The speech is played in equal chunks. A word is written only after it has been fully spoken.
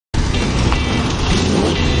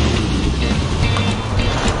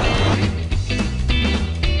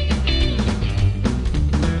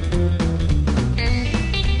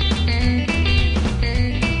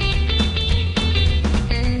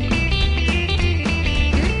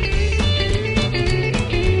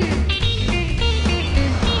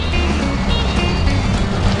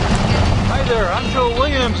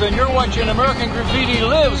Lives, and you're watching American Graffiti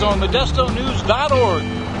Lives on ModestoNews.org.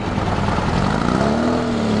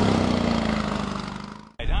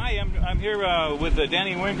 Hi, I'm here with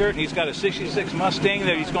Danny Wingert. He's got a 66 Mustang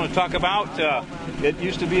that he's going to talk about. It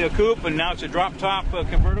used to be a coupe, and now it's a drop-top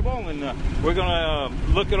convertible, and we're going to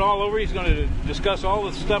look it all over. He's going to discuss all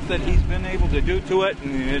the stuff that he's been able to do to it,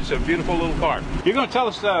 and it's a beautiful little car. You're going to tell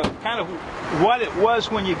us kind of what it was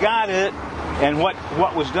when you got it, and what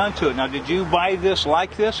was done to it. Now, did you buy this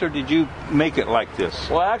like this, or did you make it like this?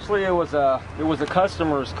 Well, actually, it was a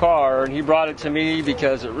customer's car, and he brought it to me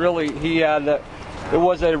because it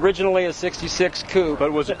was originally a 66 coupe. But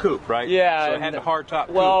it was a coupe, right? Yeah. So it had a hard top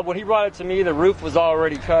coupe. Well, when he brought it to me, the roof was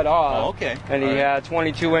already cut off. Oh, okay. And he had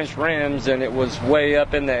 22-inch rims, and it was way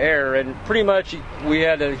up in the air. And pretty much, he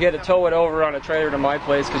had to tow it over on a trailer to my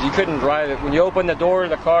place because you couldn't drive it. When you opened the door,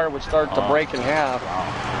 the car would start to break in half.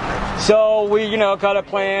 So we, got a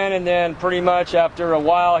plan, and then pretty much after a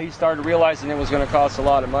while, he started realizing it was going to cost a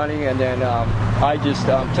lot of money, and then I just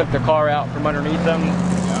took the car out from underneath him,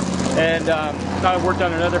 and I worked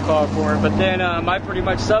on another car for him. But then I pretty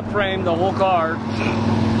much subframed the whole car.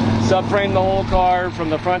 From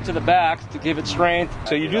the front to the back to give it strength.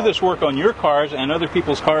 So you do this work on your cars and other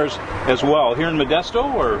people's cars as well, here in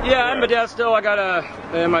Modesto, or? Yeah, in Modesto. I got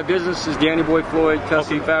my business is Danny Boy Floyd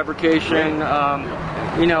Custom Fabrication.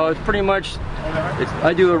 It's pretty much,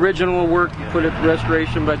 I do original work, put it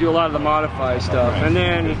restoration, but I do a lot of the modified stuff. And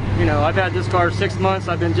then, I've had this car 6 months.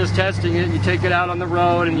 I've been just testing it. You take it out on the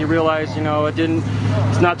road and you realize,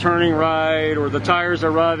 it's not turning right, or the tires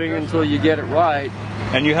are revving until you get it right.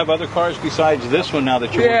 And you have other cars besides this one now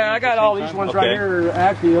that you're I got all these ones right here.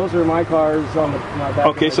 Actually, those are my cars on my back.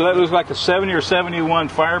 Okay, so that looks like a 70 or 71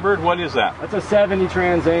 Firebird. What is that? That's a 70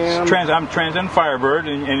 Trans Am. I'm Trans Am Firebird,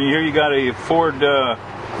 and here you got a Ford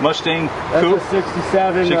Mustang Coupe. That's a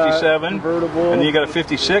 67 convertible. And then you got a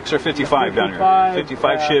 56 or 55 down here?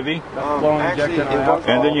 55 Chevy.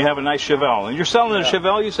 And then you have a nice Chevelle. And you're selling a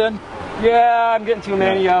Chevelle, you said? Yeah, I'm getting too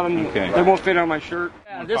many of them. Okay. They won't fit on my shirt.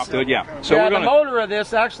 So the motor of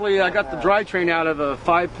this, actually, I got the drivetrain out of a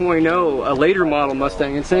 5.0, a later model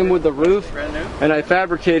Mustang, and same with the roof, and I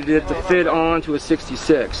fabricated it to fit onto a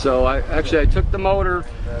 66. So I took the motor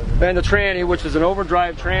and the tranny, which is an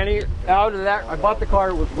overdrive tranny, out of that. I bought the car,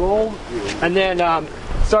 it was rolled, and then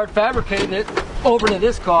started fabricating it over to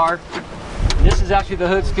this car. This is actually the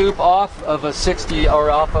hood scoop off of a 60,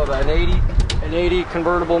 or off of an 80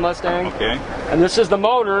 convertible Mustang. Okay. And this is the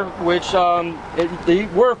motor, which they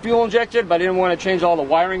were fuel injected, but I didn't want to change all the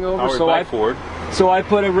wiring over. So I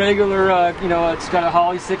put a regular, it's got a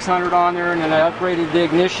Holly 600 on there, and then I upgraded the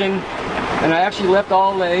ignition. And I actually left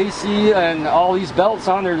all the AC and all these belts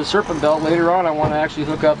on there, the serpent belt. Later on, I want to actually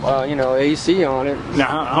hook up, AC on it.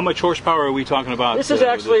 Now, how much horsepower are we talking about? This is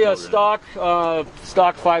actually a stock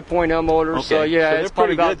 5.0 motor. Okay. So yeah, it's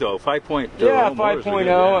pretty good though. 5.0. Yeah,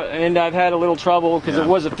 5.0, and I've had a little trouble because it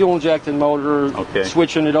was a fuel injected motor.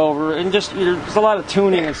 Switching it over, and just there's a lot of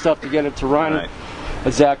tuning and stuff to get it to run.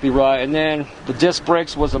 Exactly right. And then the disc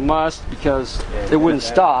brakes was a must because it wouldn't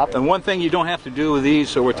stop. And one thing you don't have to do with these,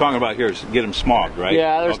 so we're talking about here, is get them smogged, right?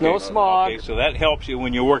 Yeah, there's no smog. Okay, so that helps you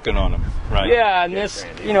when you're working on them, right? Yeah, and this,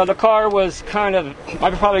 the car was kind of,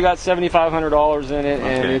 I've probably got $7,500 in it,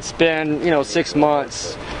 and it's been, 6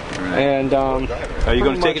 months. And are you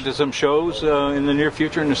going to take it to some shows in the near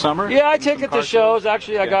future in the summer? Yeah, I take it to shows.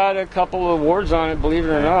 Actually, I got a couple of awards on it, believe it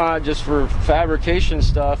or not, just for fabrication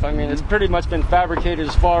stuff. I mean, it's pretty much been fabricated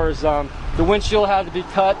as far as the windshield had to be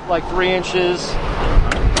cut like 3 inches.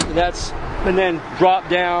 And then drop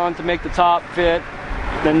down to make the top fit.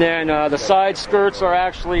 And then the side skirts are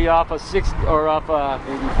actually off a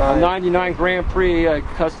 99 Grand Prix. I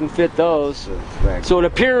custom fit those, so it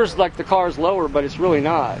appears like the car's lower, but it's really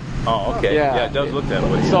not. Oh, okay. Yeah, it does look that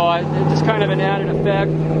way. So it's just kind of an added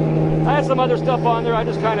effect. I had some other stuff on there. I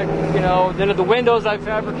just kind of, then the windows I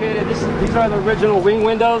fabricated. These are the original wing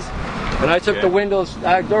windows. And I took the windows,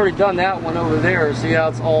 I've already done that one over there. See how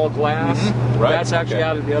it's all glass? Right. That's actually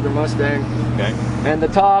out of the other Mustang. Okay. And the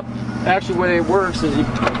top, actually the way it works is you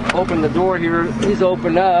open the door here, these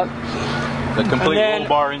open up. The complete roll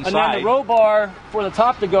bar inside. And then the roll bar for the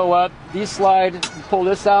top to go up, these slide, you pull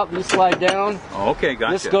this out, these slide down. Oh, okay,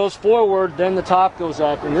 gotcha. This goes forward, then the top goes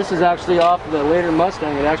up. And this is actually off of the later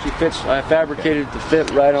Mustang. It actually fits, I fabricated it to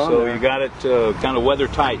fit right on So there. you got it kind of weather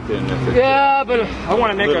tight then? Yeah, but I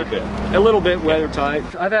want to make it a little bit weather tight.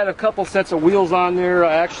 I've had a couple sets of wheels on there.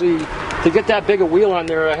 I actually, to get that big a wheel on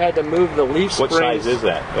there, I had to move the leaf springs. What size is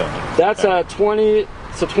that? That's a 20.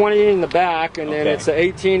 It's a 20 in the back, and then it's an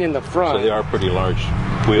 18 in the front. So they are pretty large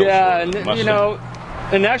wheels. Yeah, and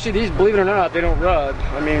and actually these, believe it or not, they don't rub.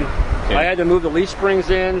 I mean, Okay. I had to move the leaf springs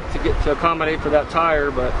in to accommodate for that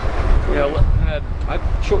tire, but you know, I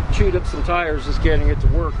chewed up some tires just getting it to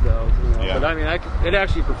work though. You know? Yeah. But I mean, it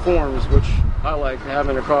actually performs, which I like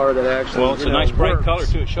having a car that actually. Well, it's a nice bright works. color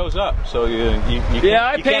too. It shows up, so you yeah,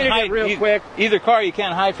 I you painted can't hide, it real quick. Either car, you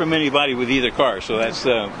can't hide from anybody with either car. So that's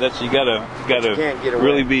you gotta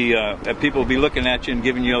really be people be looking at you and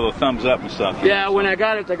giving you a thumbs up and stuff. Yeah, when I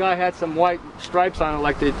got it, the guy had some white stripes on it,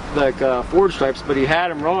 like Ford stripes, but he had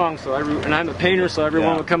them wrong. So and I'm a painter, so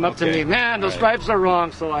everyone would come up to me, man, those stripes are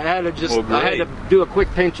wrong. So I had to I had to do a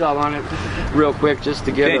quick paint job on it, real quick, just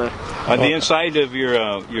to get on the inside of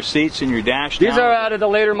your seats and your dash. These are out of the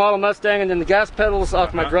later model Mustang, and then the gas pedals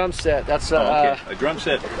off my drum set. That's a drum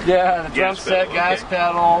set. Yeah, the drum set, gas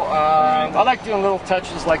pedal. I like doing little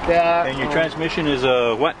touches like that. And your transmission is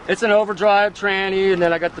a what? It's an overdrive tranny, and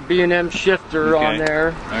then I got the B&M shifter on there.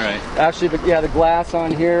 All right. Actually, the glass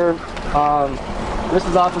on here. This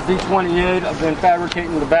is off of Z28. I've been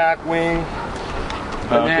fabricating the back wing.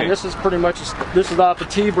 And then this is pretty much, this is off the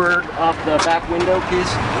T-Bird, off the back window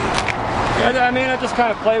piece. And, I mean, I just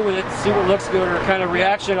kind of play with it to see what looks good or kind of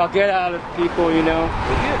reaction I'll get out of people, you know.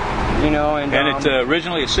 You know, and it's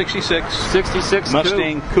originally a 66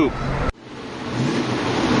 Mustang Coupe.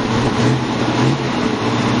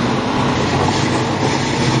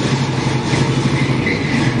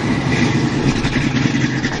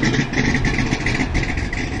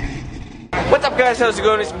 What's up, guys? How's it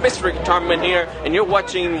going? It's Mr. Ricky Tarman here, and you're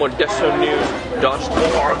watching Modesto News.